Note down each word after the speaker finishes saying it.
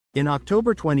In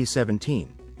October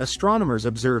 2017, astronomers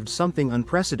observed something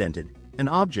unprecedented, an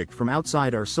object from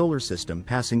outside our solar system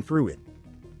passing through it.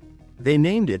 They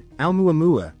named it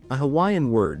Oumuamua, a Hawaiian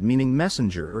word meaning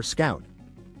messenger or scout.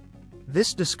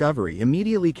 This discovery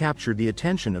immediately captured the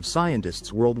attention of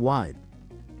scientists worldwide.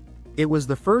 It was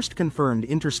the first confirmed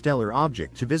interstellar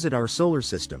object to visit our solar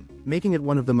system, making it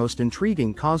one of the most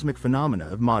intriguing cosmic phenomena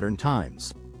of modern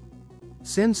times.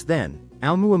 Since then,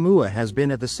 Oumuamua has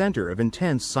been at the center of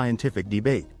intense scientific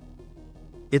debate.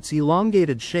 Its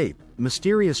elongated shape,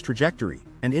 mysterious trajectory,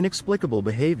 and inexplicable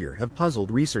behavior have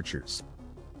puzzled researchers.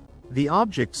 The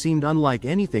object seemed unlike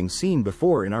anything seen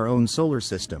before in our own solar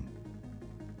system.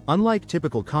 Unlike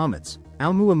typical comets,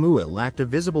 Oumuamua lacked a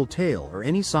visible tail or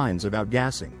any signs of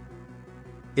outgassing.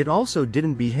 It also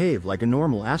didn't behave like a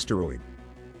normal asteroid.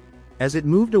 As it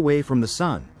moved away from the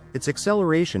Sun, its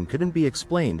acceleration couldn't be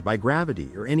explained by gravity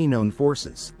or any known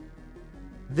forces.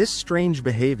 This strange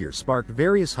behavior sparked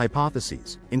various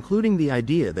hypotheses, including the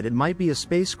idea that it might be a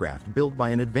spacecraft built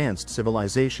by an advanced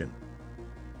civilization.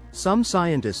 Some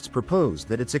scientists proposed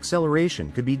that its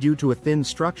acceleration could be due to a thin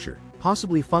structure,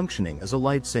 possibly functioning as a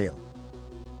light sail.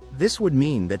 This would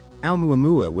mean that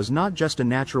Oumuamua was not just a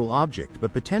natural object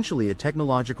but potentially a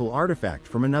technological artifact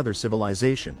from another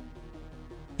civilization.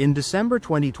 In December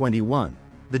 2021,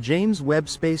 the James Webb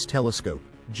Space Telescope,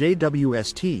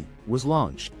 JWST, was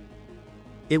launched.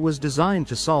 It was designed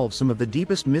to solve some of the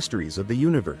deepest mysteries of the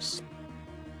universe.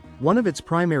 One of its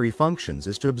primary functions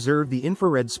is to observe the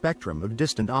infrared spectrum of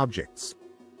distant objects.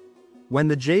 When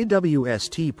the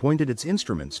JWST pointed its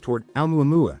instruments toward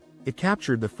Oumuamua, it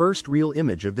captured the first real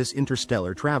image of this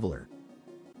interstellar traveler.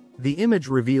 The image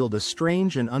revealed a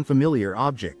strange and unfamiliar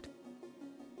object.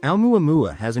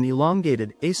 Oumuamua has an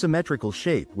elongated, asymmetrical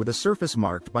shape with a surface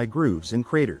marked by grooves and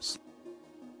craters.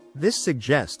 This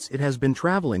suggests it has been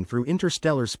traveling through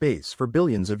interstellar space for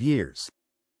billions of years.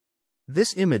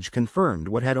 This image confirmed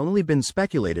what had only been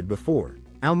speculated before: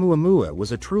 Oumuamua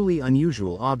was a truly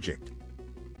unusual object.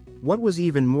 What was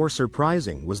even more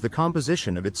surprising was the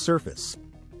composition of its surface.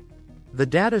 The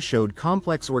data showed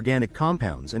complex organic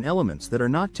compounds and elements that are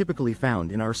not typically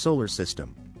found in our solar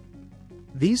system.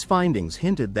 These findings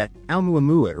hinted that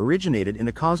Oumuamua originated in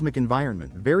a cosmic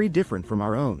environment very different from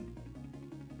our own.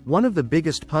 One of the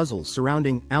biggest puzzles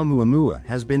surrounding Oumuamua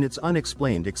has been its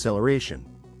unexplained acceleration.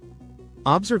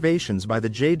 Observations by the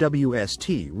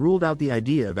JWST ruled out the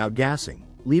idea of outgassing,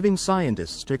 leaving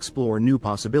scientists to explore new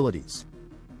possibilities.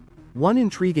 One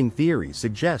intriguing theory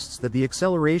suggests that the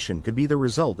acceleration could be the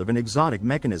result of an exotic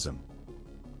mechanism.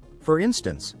 For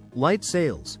instance, light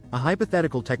sails, a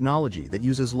hypothetical technology that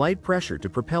uses light pressure to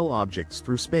propel objects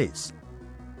through space.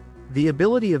 The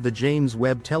ability of the James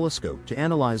Webb Telescope to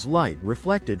analyze light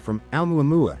reflected from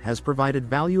Oumuamua has provided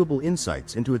valuable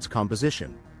insights into its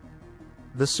composition.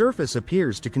 The surface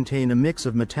appears to contain a mix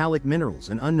of metallic minerals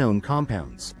and unknown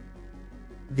compounds.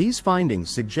 These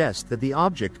findings suggest that the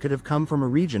object could have come from a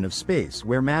region of space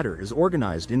where matter is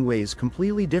organized in ways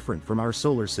completely different from our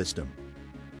solar system.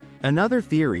 Another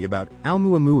theory about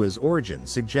Oumuamua's origin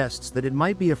suggests that it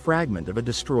might be a fragment of a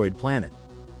destroyed planet.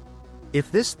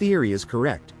 If this theory is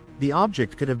correct, the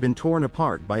object could have been torn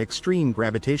apart by extreme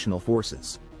gravitational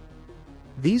forces.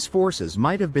 These forces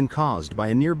might have been caused by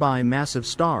a nearby massive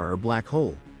star or black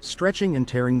hole, stretching and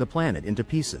tearing the planet into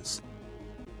pieces.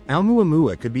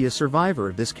 Oumuamua could be a survivor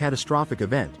of this catastrophic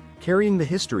event, carrying the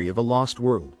history of a lost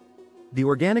world. The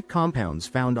organic compounds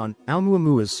found on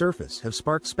Oumuamua's surface have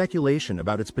sparked speculation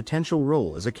about its potential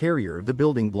role as a carrier of the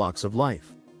building blocks of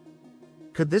life.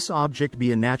 Could this object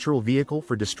be a natural vehicle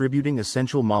for distributing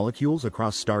essential molecules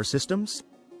across star systems?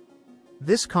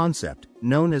 This concept,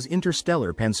 known as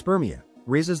interstellar panspermia,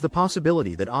 raises the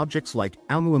possibility that objects like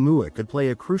Oumuamua could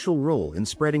play a crucial role in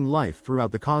spreading life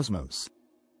throughout the cosmos.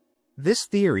 This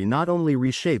theory not only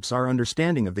reshapes our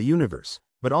understanding of the universe,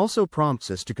 but also prompts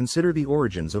us to consider the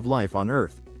origins of life on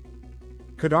Earth.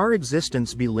 Could our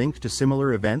existence be linked to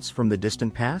similar events from the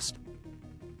distant past?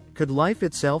 Could life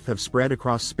itself have spread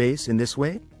across space in this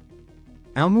way?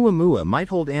 Oumuamua might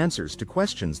hold answers to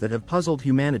questions that have puzzled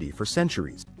humanity for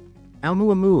centuries.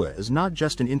 Oumuamua is not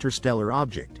just an interstellar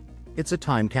object, it's a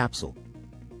time capsule.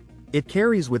 It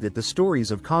carries with it the stories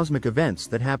of cosmic events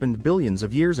that happened billions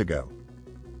of years ago.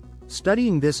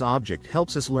 Studying this object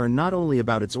helps us learn not only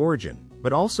about its origin,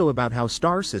 but also about how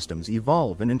star systems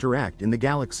evolve and interact in the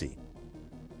galaxy.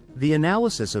 The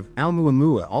analysis of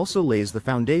Oumuamua also lays the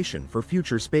foundation for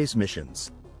future space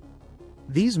missions.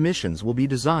 These missions will be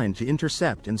designed to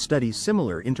intercept and study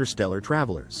similar interstellar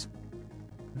travelers.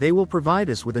 They will provide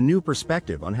us with a new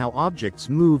perspective on how objects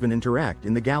move and interact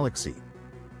in the galaxy.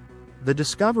 The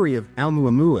discovery of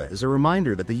Oumuamua is a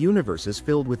reminder that the universe is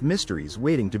filled with mysteries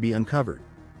waiting to be uncovered.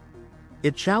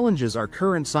 It challenges our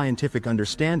current scientific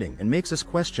understanding and makes us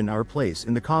question our place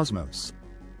in the cosmos.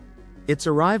 Its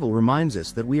arrival reminds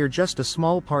us that we are just a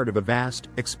small part of a vast,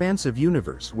 expansive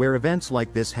universe where events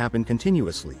like this happen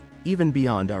continuously, even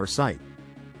beyond our sight.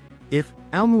 If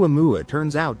Oumuamua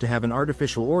turns out to have an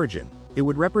artificial origin, it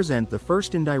would represent the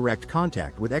first indirect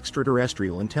contact with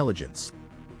extraterrestrial intelligence.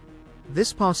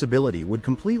 This possibility would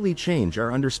completely change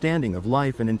our understanding of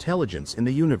life and intelligence in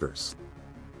the universe.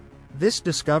 This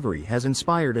discovery has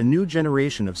inspired a new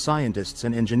generation of scientists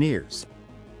and engineers.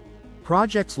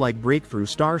 Projects like Breakthrough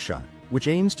Starshot, which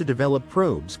aims to develop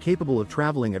probes capable of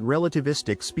traveling at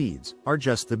relativistic speeds, are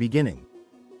just the beginning.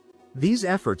 These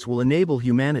efforts will enable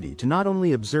humanity to not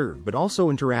only observe but also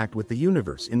interact with the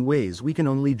universe in ways we can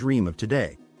only dream of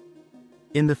today.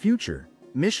 In the future,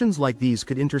 missions like these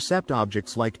could intercept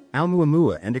objects like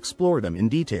Oumuamua and explore them in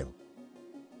detail.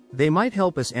 They might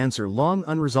help us answer long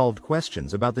unresolved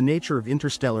questions about the nature of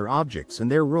interstellar objects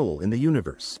and their role in the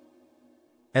universe.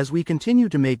 As we continue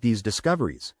to make these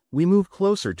discoveries, we move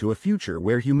closer to a future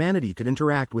where humanity could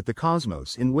interact with the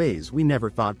cosmos in ways we never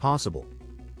thought possible.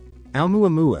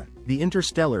 Oumuamua, the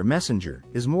interstellar messenger,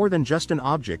 is more than just an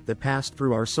object that passed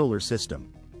through our solar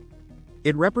system.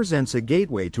 It represents a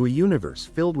gateway to a universe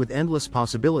filled with endless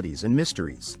possibilities and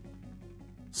mysteries.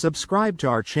 Subscribe to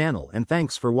our channel and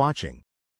thanks for watching.